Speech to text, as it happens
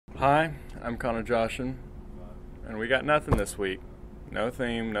Hi, I'm Connor Jaschen, and we got nothing this week. No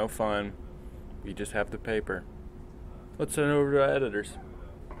theme, no fun. We just have the paper. Let's send it over to our editors.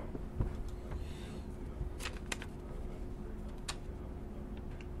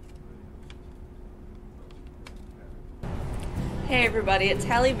 Hey everybody, it's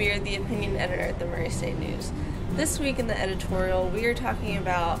Hallie Beard, the opinion editor at the Murray State News. This week in the editorial, we are talking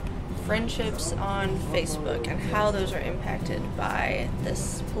about friendships on Facebook and how those are impacted by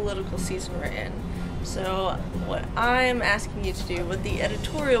this political season we're in. So what I'm asking you to do, what the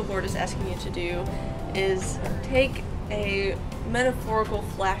editorial board is asking you to do, is take a metaphorical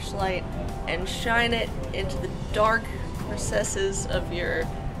flashlight and shine it into the dark recesses of your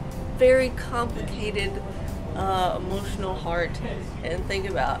very complicated emotional heart and think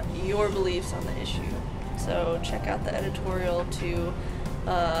about your beliefs on the issue. So check out the editorial to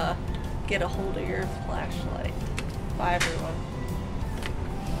get a hold of your flashlight. Bye everyone.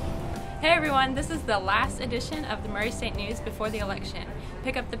 Hey everyone, this is the last edition of the Murray State News before the election.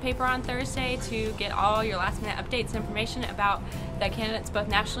 Pick up the paper on Thursday to get all your last minute updates and information about the candidates both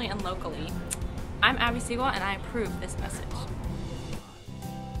nationally and locally. I'm Abby Siegel and I approve this message.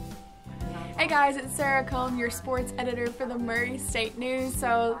 Hey guys, it's Sarah Combe, your sports editor for the Murray State News.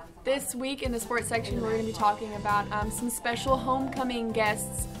 So this week in the sports section, we're going to be talking about some special homecoming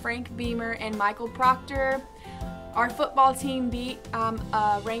guests, Frank Beamer and Michael Proctor. Our football team beat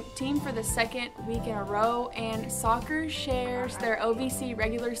a ranked team for the second week in a row, and soccer shares their OVC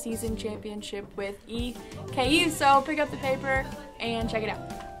regular season championship with EKU. So pick up the paper and check it out.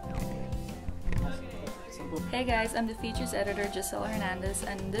 Hey guys, I'm the features editor Gisela Hernandez,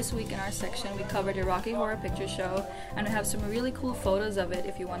 and this week in our section we covered the Rocky Horror Picture Show, and we have some really cool photos of it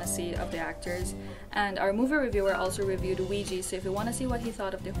if you want to see of the actors. And our movie reviewer also reviewed Ouija, so if you want to see what he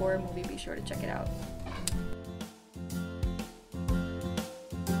thought of the horror movie, be sure to check it out.